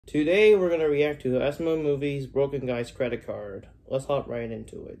Today we're gonna react to SML Movies Broken Guy's Credit Card. Let's hop right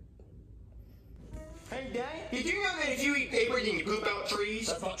into it. Hey, Dad, did you know that if you eat paper, then you poop out trees?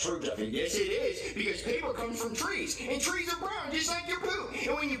 That's not true, Jeffy. Yes, it is, because paper comes from trees, and trees are brown, just like your poop.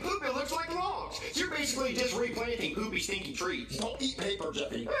 And when you poop, it looks like logs. So you're basically just replanting poopy, stinky trees. Don't eat paper,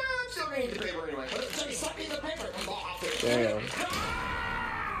 Jeffy. Well, I'm still gonna eat the paper anyway. Jeffy, stop eating the paper. Damn.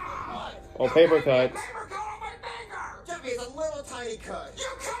 Oh, paper cut. Paper cut on my finger! Jeffy, it's a little tiny cut. You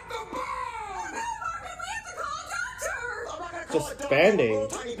cut the bone! Morgan, we have to call a doctor! I'm not gonna call Just it doctor. Band-Aid. A little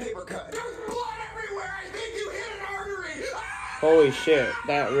tiny paper cut. There's blood everywhere! I think you hit an artery! Ah! Holy shit,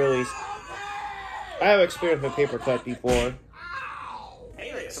 that really... I have experience with paper cut before. Ow!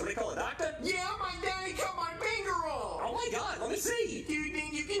 Hey there, somebody call a doctor? Yeah, my daddy cut my finger off! Oh my God, let me see. Do you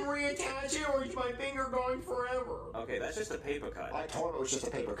think you can reattach it, or is my finger gone forever? Okay, that's just a paper cut. I told him it was just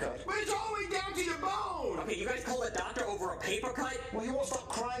a paper cut. But it's all the way down to the bone! Okay, you guys call a doctor over a paper cut? Well, you won't stop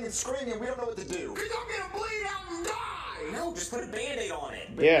crying and screaming. We don't know what to do. Because I'm gonna bleed out and die! No, just put a Band-Aid on it.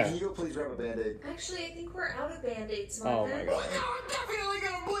 Yeah. Can you go please grab a Band-Aid? Actually, I think we're out of Band-Aids, Oh Marvin. my Well, god. now I'm definitely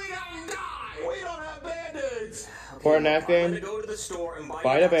gonna bleed out and die! We don't have Band-Aids. Pour a I'm gonna napkin. go to the store and buy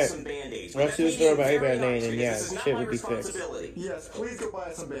Buy the you some Band-Aids. Rush to the store, buy a Very Band-Aid, nice, and because yeah, this is not shit my would be fixed. responsibility. Yes, please go buy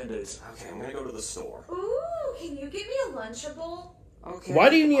us some Band-Aids. Okay, I'm gonna go to the store. Ooh, can you get me a Lunchable? Okay. Why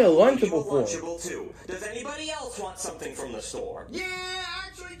do you need a I'll give you Lunchable for? Lunchable too. Does anybody else want something from the store? Yeah,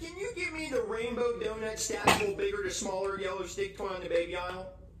 actually, can you give me the rainbow donut stackable bigger to smaller yellow stick toy on the baby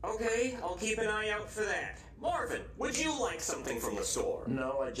aisle? Okay, I'll keep an eye out for that. Marvin, would you like something from the store?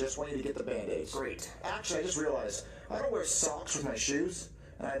 No, I just want you to get the Band-Aids. Great. Actually, I just realized I don't wear socks with my shoes,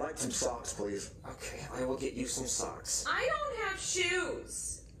 and I'd like some socks, please. Okay, I will get you some socks. I don't have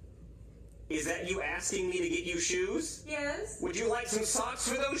shoes. Is that you asking me to get you shoes? Yes? Would you like some socks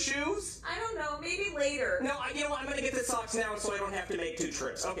for those shoes? I don't know, maybe later. No, you know what? I'm gonna get the socks now so I don't have to make two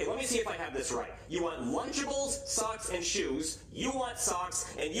trips. Okay, let me see if I have this right. You want Lunchables, socks, and shoes. You want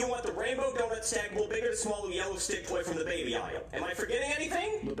socks, and you want the rainbow donut stackable bigger to smaller yellow stick toy from the baby aisle. Am I forgetting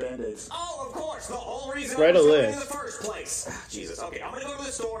anything? The Band-Aids. Oh, of course, the whole reason Write I was a going in list. the first place. Ah, Jesus. Okay, I'm gonna go to the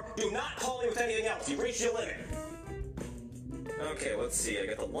store. Do not call me with anything else. You've reached your limit. Okay, let's see. I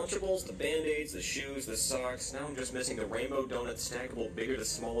got the Lunchables, the Band-Aids, the shoes, the socks. Now I'm just missing the rainbow donut stackable bigger to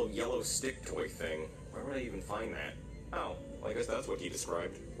smaller yellow stick toy thing. Where would I even find that? Oh, well, I guess that's what he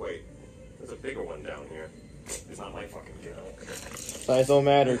described. Wait, there's a bigger one down here. It's not my fucking kiddo. Size don't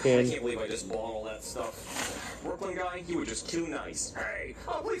matter, I kid. can't believe I just bought all that stuff. Brooklyn guy, you were just too nice. Hey!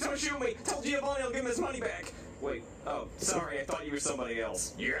 Oh, please don't shoot me! Tell Giovanni I'll give him his money back! Wait, oh, sorry, I thought you were somebody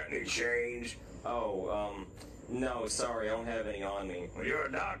else. You got any change? Oh, no, sorry, I don't have any on me. Well, you're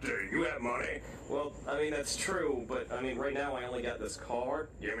a doctor, you have money. Well, I mean, that's true, but, I mean, right now I only got this card.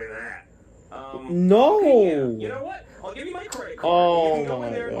 Give me that. No! Okay, yeah. You know what? I'll give you my credit card. Oh You can go my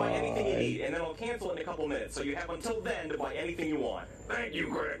in there and buy anything you God. need, and then I'll cancel it in a couple minutes. So you have until then to buy anything you want. Thank you,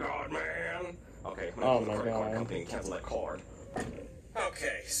 credit card man. Okay, I'm gonna Oh go to the my credit card God. company and cancel that card.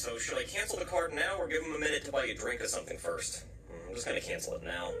 Okay, so should I cancel the card now or give them a minute to buy you a drink or something first? I'm just gonna cancel it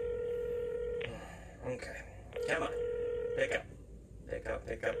now. Okay, come on. Pick up. Pick up,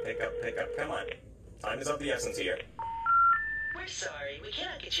 pick up, pick up, pick up. Come on. Time is of the essence here. We're sorry. We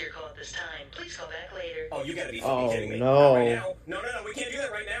cannot get to your call at this time. Please call back later. Oh, you gotta be Oh, fucking kidding me. no. Not right now. No, we can't do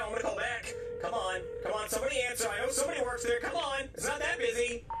that right now. I'm gonna call back. Come on, somebody answer. I know somebody works there. Come on. It's not that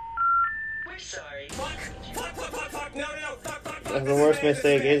busy. We're sorry. Fuck. No. Fuck. That's the worst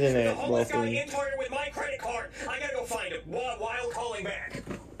mistake, isn't it, The homeless guy Wilson? in Toyota with my credit card. I gotta go find him while calling back.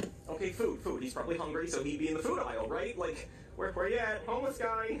 Okay, food. He's probably hungry, so he'd be in the food aisle, right? Like, where you at? Homeless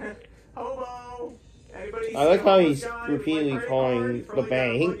guy. Hobo. Anybody I like see a how homeless he's guy with repeatedly my credit calling card? He's the probably got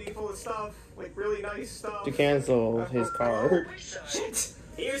a bank buggy full of stuff, like really nice stuff. to cancel his card. We're sorry. Shit!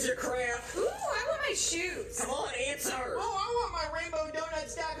 Here's your crap. Ooh, I want my shoes. Come on, answer. Oh, I want my rainbow donut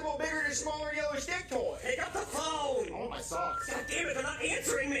stackable bigger to smaller yellow stick toy. Pick up the phone. Oh, my socks. God damn it, they're not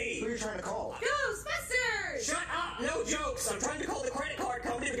answering Who are me. you trying to call? Ghostbusters! Shut up. No jokes. I'm trying to call the credit card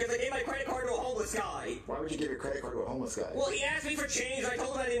company because I gave my credit card to a homeless guy. Why would you give your credit card to a homeless guy? Well, he asked me for change. I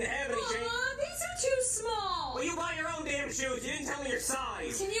told him I didn't have any change. Aw, these are too small. Well, you buy your own damn shoes. You didn't tell me your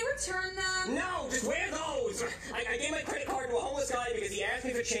size. Can you return them? No, just wear those. I gave my credit card to a homeless guy because he asked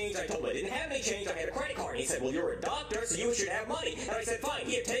me for change. I told him I didn't have any change. I had a credit card. And he said, well, you're a doctor, so you should have money. And I said, fine,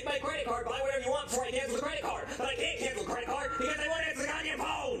 here, take my credit card, buy whatever you want before I cancel the credit card. But I can't cancel the credit card because I won't answer the goddamn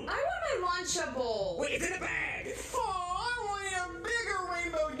phone. I want my Lunchable. Wait, it's in a bag. Oh, I wanted a bigger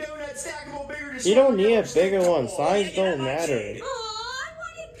rainbow donut stackable bigger to You don't smaller need a yellow stick bigger one. toy. Size Yeah, don't my matter. kid. Aw, I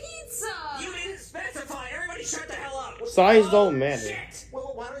wanted pizza. You didn't specify. Everybody shut the hell up. Size don't matter. Shit.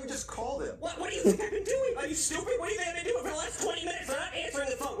 Well, why don't you just call them? What do you think I've been doing? Are you stupid? What do you think I've been doing for the last 20 minutes? They're not answering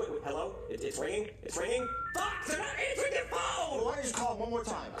the phone. It's ringing. It's ringing. Fuck! They're not answering their phone! Well, why don't you just call him one more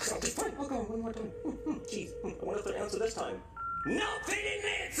time? Okay, fine. I'll go one more time. Jeez. I wonder if they'll answer this time. No, they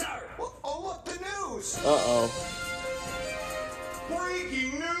didn't answer! Well, oh, look, the news! Uh-oh.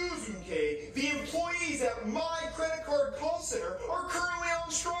 Breaking news, okay? The employees at my credit card call center are currently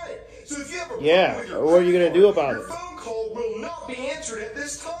on strike. So if you have a problem Yeah, with your what are you credit gonna do card, about your it? phone call will not be answered at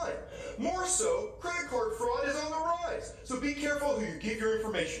this time. More so, credit card fraud is on the rise. So be careful who you give your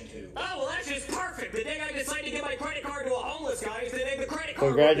information to. Oh, well, that's just perfect. The day I decide to give my credit card to a homeless guy is the day the credit card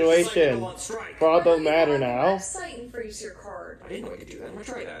Congratulations. decided to go on strike. Fraud don't matter Go on the now. website and freeze your card. I didn't know I could do that. I'm gonna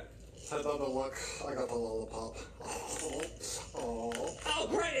try that. Another look. I got the lollipop. Oh. Oh,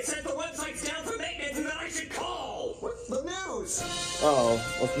 great. It says the website's down for maintenance and that I should call. What's the news? Uh-oh.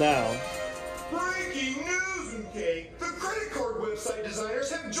 What's now? Breaking news, okay? The credit card website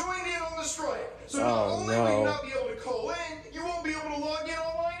designers have joined in on the strike. So not Oh, only will you no. not be able to call in, you won't be able to log in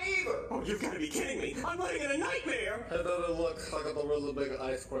online either. Oh, you've got to be kidding me. I'm living in a nightmare. Another look. I got the really big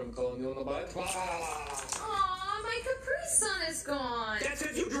ice cream cone. You want to bite? Aw, my Capri Sun is gone. That's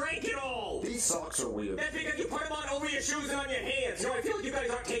because you drank it all. These socks are weird. That's because you put them on over your shoes and on your hands. You know, I feel like you guys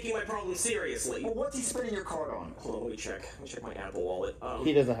aren't taking my problem seriously. Well, what's he spending your card on? Hold on, let me check. Let me check my Apple Wallet.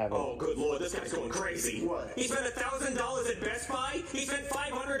 He doesn't have it. Oh, good lord, this guy's going crazy. What? He spent $1,000 at Best Buy. He spent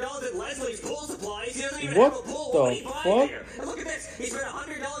 $500 at Leslie's Pool Supplies. He doesn't even What have a pool. the What would he buy fuck? there? And look at this. He spent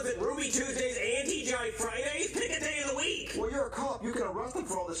 $100 at Ruby Tuesdays and TGI Fridays. Pick a day of the week. Well, you're a cop. You can arrest him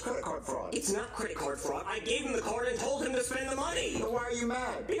for all this credit card fraud. It's not credit card fraud. I gave him the card and told him to spend the money. So why are you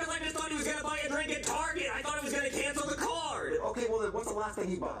mad? Because I just thought he was going to buy a drink at Target. I thought he was going to cancel the card. Okay, well, then what's the last thing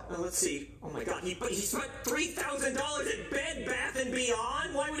he bought? Let's see. Oh my god, he spent $3,000 at Bed Bath &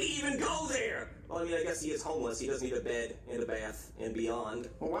 Beyond? Why would he even go there? Well, I mean, I guess he is homeless. He does need a bed and a bath and beyond.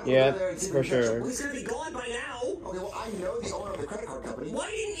 Well, why don't Yeah, we go there and see if for we can catch sure. him? Well, he's gonna be gone by now. Okay, well, I know the owner of the credit card company. Why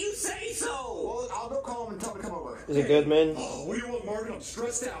didn't you say so? Well, I'll go call him and tell him to come over. Is it Goodman? Oh, what do you want, Marvin? I'm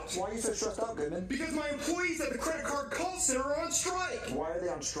stressed out. Why are you so stressed out, Goodman? Because my employees at the credit card call center are on strike. Why are they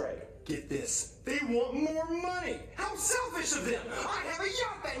on strike? Get this. They want more money. How selfish of them. I have a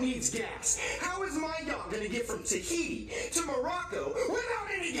yacht that needs gas. How is my yacht going to get from Tahiti to Morocco without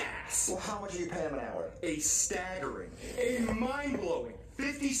any gas? Well, how much are you paying him an hour? A staggering, a mind-blowing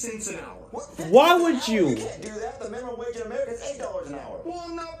 50 cents an hour. What? Why would You you? can't do that. The minimum wage in America is $8 an hour. Well,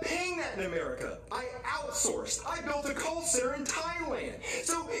 I'm not paying that in America. I outsourced. I built a call center in Thailand.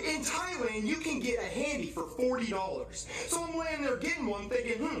 So in Thailand, you can get a handy for $40. So I'm laying there getting one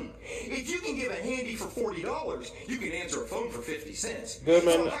thinking, if you can give a handy for $40, you can answer a phone for 50 cents.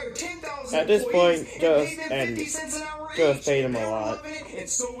 Goodman, So I hired 10,000 at this employees point, and just paid them end. 50 cents an hour Just each. paid him a They were lot. loving it, and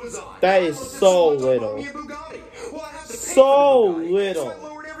so was I. That I is loved it so much, I bought little. me a Bugatti. Well, I have to pay So for the Bugatti, little. So I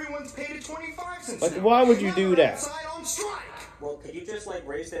lowered everyone's pay to 25 cents Like, an hour. why would you Now do they're that? outside on strike. Well, could you just, like,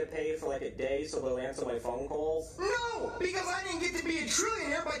 raise their pay for, like, a day so they'll answer my phone calls? No, because I didn't get to be a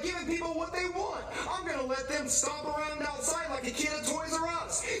trillionaire by giving people what they want. I'm gonna let them stomp around outside like a kid at Toys R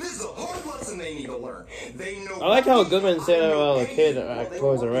Us. This is a hard lesson they need to learn. They know. I like how me, Goodman I said know about a they. kid Well, at they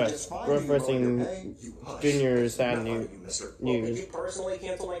Toys won't R be Us, just fine. You won't get referencing paid. You hush. Junior's sad Not new like you, mister. Well, could news. you personally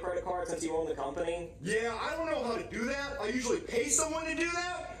cancel my credit card since you own the company? Yeah, I don't know how to do that. I usually pay someone to do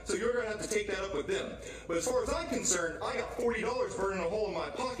that. So you're gonna have to take that up with them. But as far as I'm concerned, I got $40 burning a hole in my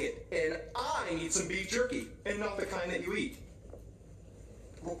pocket, and I need some beef jerky, and not the kind that you eat.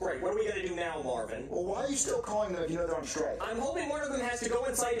 Well, great. What are we gonna do now, Marvin? Well, why are you still calling them if you know they're on strike? I'm hoping one of them has to go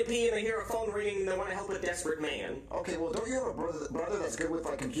inside to pee and they hear a phone ringing and they want to help a desperate man. Okay, well, don't you have a brother that's good with,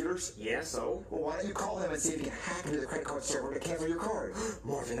 like, computers? Yeah, so? Well, why don't you call him and see if you can hack into the credit card server to cancel your card?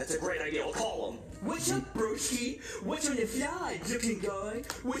 Marvin, that's a great idea. I'll call him. What's up, broski? What's on the fly, looking guy?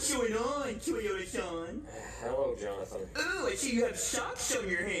 What's going on, Toyota-san? Hello, Jonathan. Oh, I see you have socks on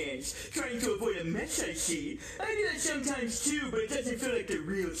your hands, trying to avoid a mess, I see. I do that sometimes too, but it doesn't feel like the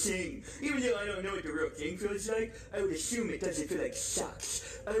real thing. Even though I don't know what the real thing feels like, I would assume it doesn't feel like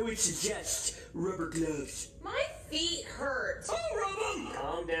socks. I would suggest rubber gloves. My feet hurt. Oh, rub 'em!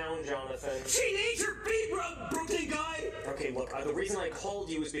 Calm down, Jonathan. She needs her feet rubbed, broken guy! Okay, look, the reason I called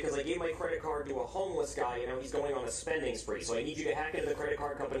you is because I gave my credit card to a homeless guy and now he's going on a spending spree, so I need you to hack into the credit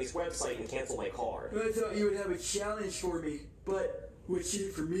card company's website and cancel my card. I thought you would have a challenge for me, but what's in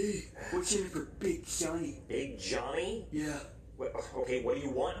it for me? What's in it for Big Johnny? Big Johnny? Yeah. Okay, what do you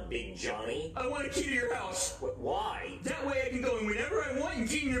want, Big Johnny? I want a key to your house. Why? That way I can go in whenever I want and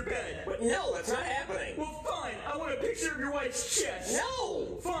get in your bed. But no, that's not happening. Well, fine. I want a picture of your wife's chest.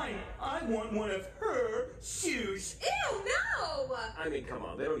 No! Fine. I want one of her shoes. Ew, no! I mean, come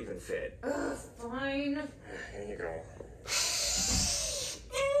on, they don't even fit. Ugh, fine. Here you go.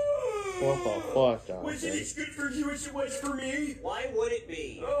 What the fuck, Was it Jonathan? as good for you as it was for me? Why would it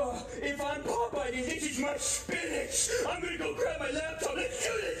be? If I'm my spinach? I'm gonna go grab my laptop. Let's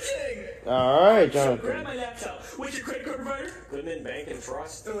do this thing. All right, So Jonathan. grab my laptop. What's your credit card provider? Goodman Bank and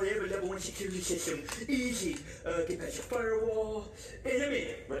Trust. Oh, they have a level 1 security system. Easy. Get past your firewall. And I'm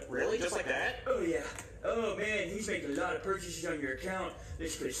in. But really? Just like that? Oh, yeah. Oh, man, he's making a lot of purchases on your account.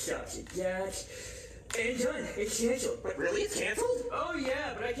 Let's put stops at that. And done. It's canceled. But really? It's canceled? Oh,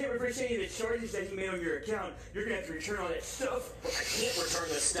 yeah, but I can't reverse any of the charges that he made on your account. You're going to have to return all that stuff. I can't return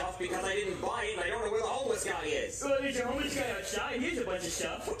the stuff because I didn't buy it and I don't know where the homeless guy is. Well, there's a homeless guy outside. He has a bunch of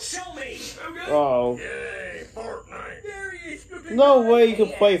stuff. Show me! Okay. Oh, Yay, Fortnite. There he is. no way you can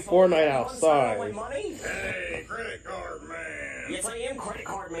play Fortnite All my outside. money? Hey, credit card man. Yes, I am credit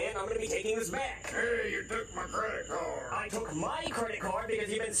card man. I'm going to be taking this back. Hey, you took my credit card. I took my credit card because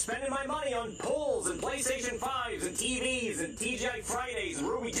you've been spending my money on pulls and PlayStation 5s and TVs and TGI Fridays and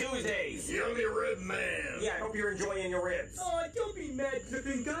Ruby Tuesdays. Yummy rib man. Yeah, I hope you're enjoying your ribs. Oh, don't be mad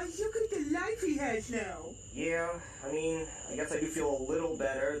looking, guys. Look at the life he has now. Yeah, I mean, I guess I do feel a little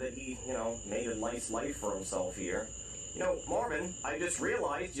better that he, made a nice life for himself here. Marvin, I just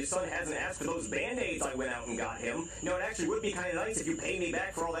realized your son hasn't asked for those Band-Aids I went out and got him. It actually would be kind of nice if you paid me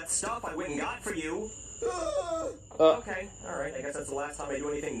back for all that stuff I went and got for you. Okay, alright, I guess that's the last time I do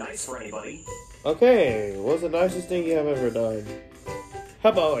anything nice for anybody. Okay, what's the nicest thing you have ever done? How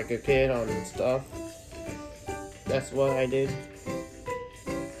about like a kid on stuff? That's what I did.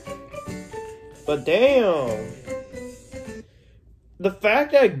 But damn! The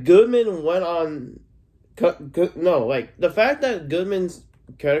fact that Goodman went on... the fact that Goodman's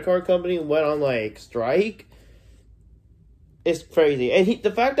credit card company went on, strike is crazy. And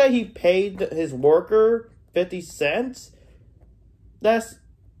the fact that he paid his worker 50 cents, that's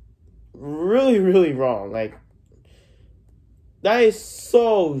really, really wrong. That is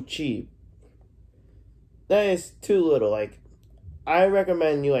so cheap. That is too little. I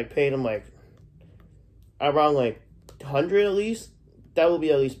recommend you, pay them, around, 100 at least. That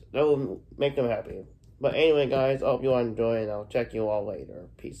will make them happy. But anyway, guys, I hope you all enjoy, and I'll check you all later.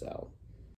 Peace out.